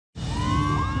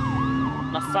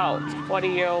Assault.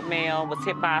 40-year-old male was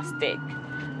hit by a stick.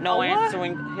 No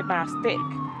answering, hit by a stick.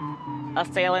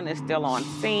 Assailant is still on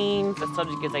scene. The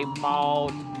subject is a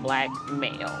bald black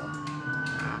male.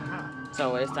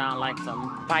 So it sounds like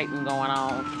some fighting going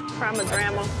on. Trauma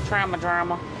drama. Trauma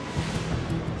drama.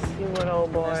 Let's see what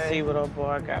old boy. Let's see what old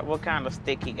boy got. What kind of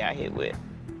stick he got hit with?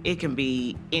 It can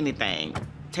be anything.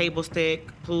 Table stick,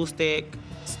 pool stick,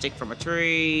 stick from a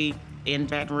tree, in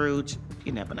Baton Rouge.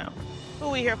 You never know. Who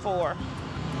we here for?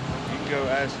 You can go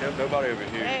ask him. Nobody over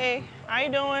here. Hey, how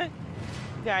you doing?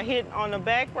 Got hit on the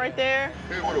back right there.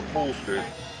 Hit with a pool stick.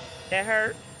 That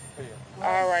hurt? Yeah.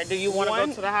 All right, do you want to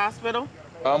go to the hospital?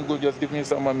 I'm good. Just give me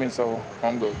some of me, so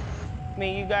I'm good. I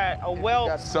mean, you got a welt.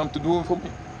 Got something to do for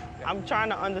me? I'm trying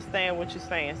to understand what you're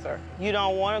saying, sir. You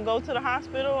don't want to go to the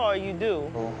hospital, or you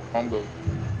do? Oh, I'm good.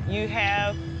 You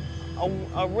have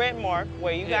a red mark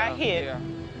where you got hit. Yeah.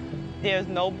 There's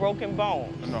no broken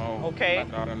bones. No. Okay.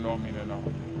 I don't know me, no.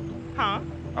 Huh?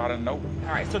 I don't know.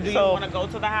 All right, so do you want to go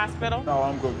to the hospital? No,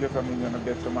 I'm good. Just I'm gonna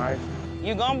get some ice.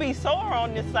 You're gonna be sore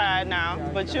on this side now,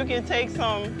 but you can take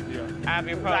some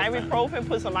ibuprofen,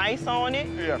 put some ice on it.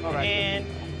 Yeah. All right. And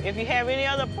if you have any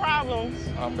other problems,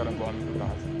 I'm gonna go into the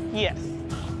hospital. yes.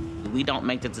 We don't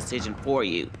make the decision for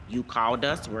you. You called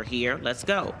us, we're here, let's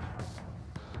go.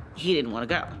 He didn't want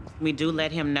to go. We do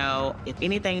let him know if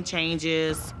anything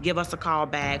changes, give us a call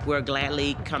back. We'll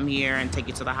gladly come here and take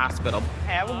you to the hospital.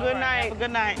 Have a good night. Have a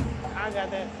good night. I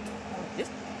got that. This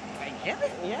thing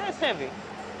heavy? Yeah, it's heavy.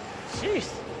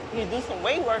 Jeez. You do some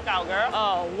weight workout, girl.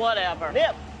 Oh, whatever.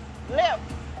 Lift, lift,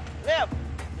 lift,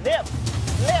 lift,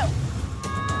 lift.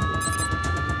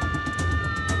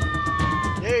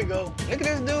 There you go. Look at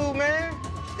this dude, man.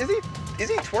 Is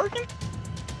he twerking?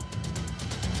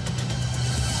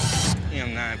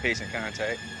 EM9 patient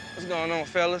contact. What's going on,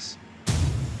 fellas?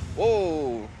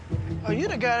 Whoa. Oh, you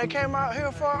the guy that came out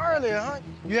here for earlier, huh?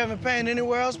 You haven't pain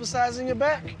anywhere else besides in your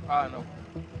back? I know.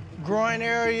 Groin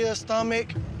area,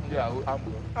 stomach? Yeah, I'm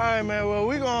good. All right, man, well,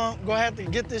 we're gonna have to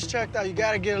get this checked out. You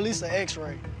gotta get at least an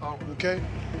x-ray, okay?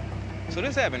 So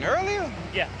this happened earlier?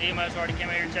 Yeah, EMS already came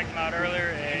out here and checked him out earlier,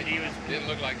 and he was... Didn't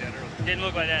look like that earlier. Didn't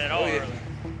look like that at all earlier.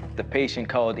 The patient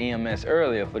called EMS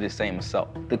earlier for this same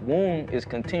assault. The wound is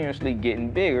continuously getting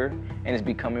bigger and it's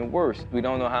becoming worse. We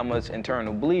don't know how much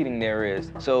internal bleeding there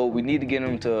is, so we need to get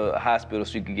him to a hospital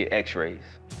so you can get x-rays.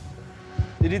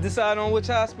 Did he decide on which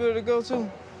hospital to go to?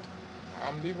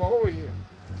 I'm leaving over here.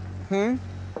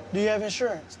 Do you have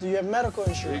insurance? Do you have medical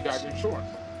insurance? He got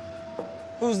insurance.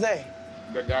 Who's they?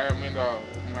 The guy I'm in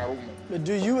my room. But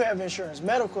do you have insurance,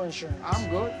 medical insurance? I'm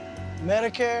good.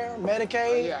 Medicare,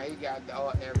 Medicaid? Yeah, he got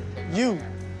everything. You?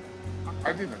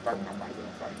 I didn't talk about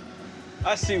that.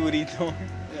 I see what he's doing.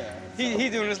 Yeah. He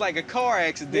doing this like a car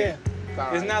accident.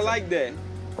 Yeah. It's not like that.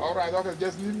 All right, okay,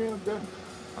 just leave me then.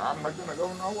 I'm not gonna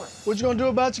go nowhere. What you gonna do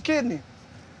about your kidney?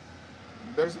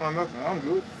 There's no nothing, I'm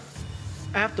good.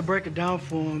 I have to break it down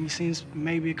for him. He seems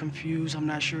maybe confused. I'm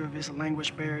not sure if it's a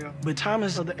language barrier. But time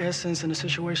is of the essence in a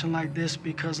situation like this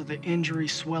because of the injury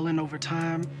swelling over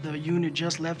time. The unit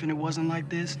just left and it wasn't like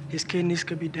this. His kidneys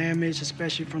could be damaged,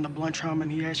 especially from the blunt trauma,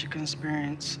 and he actually can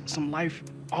experience some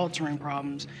life-altering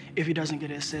problems if he doesn't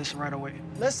get assist right away.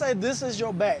 Let's say this is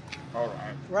your back. All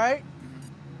right. Right?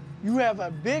 You have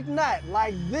a big knot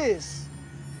like this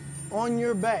on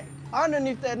your back.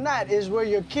 Underneath that knot is where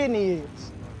your kidney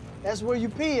is. That's where you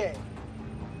pee at.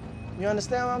 You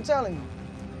understand what I'm telling you?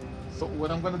 So what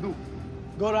I'm gonna do?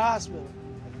 Go to the hospital.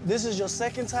 This is your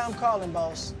second time calling,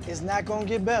 boss. It's not gonna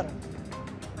get better.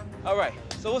 All right,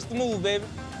 so what's the move, baby?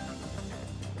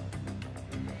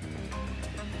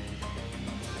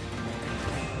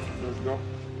 Let's go.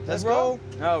 Let's roll.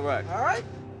 All right. All right?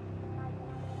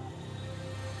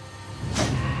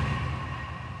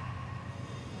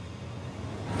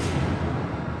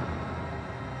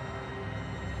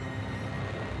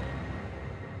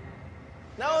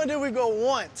 Not only did we go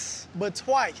once, but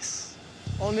twice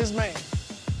on this man.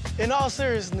 In all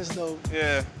seriousness, though,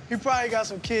 Yeah. he probably got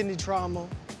some kidney trauma.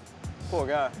 Poor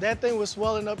guy. That thing was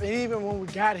swelling up, and even when we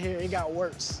got here, it got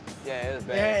worse. Yeah, it's It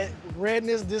bad. had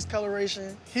redness,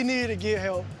 discoloration. He needed to get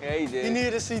help. Yeah, he did. He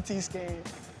needed a CT scan.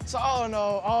 So all in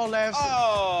all laughs.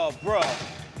 Oh, bro.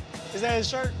 Is that his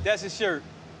shirt? That's his shirt.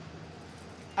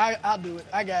 I'll do it.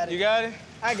 I got it. You got it?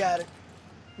 I got it.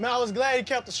 Man, I was glad he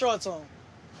kept the shorts on.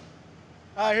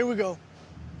 All right, here we go.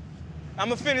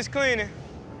 I'ma finish cleaning.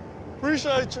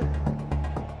 Appreciate you.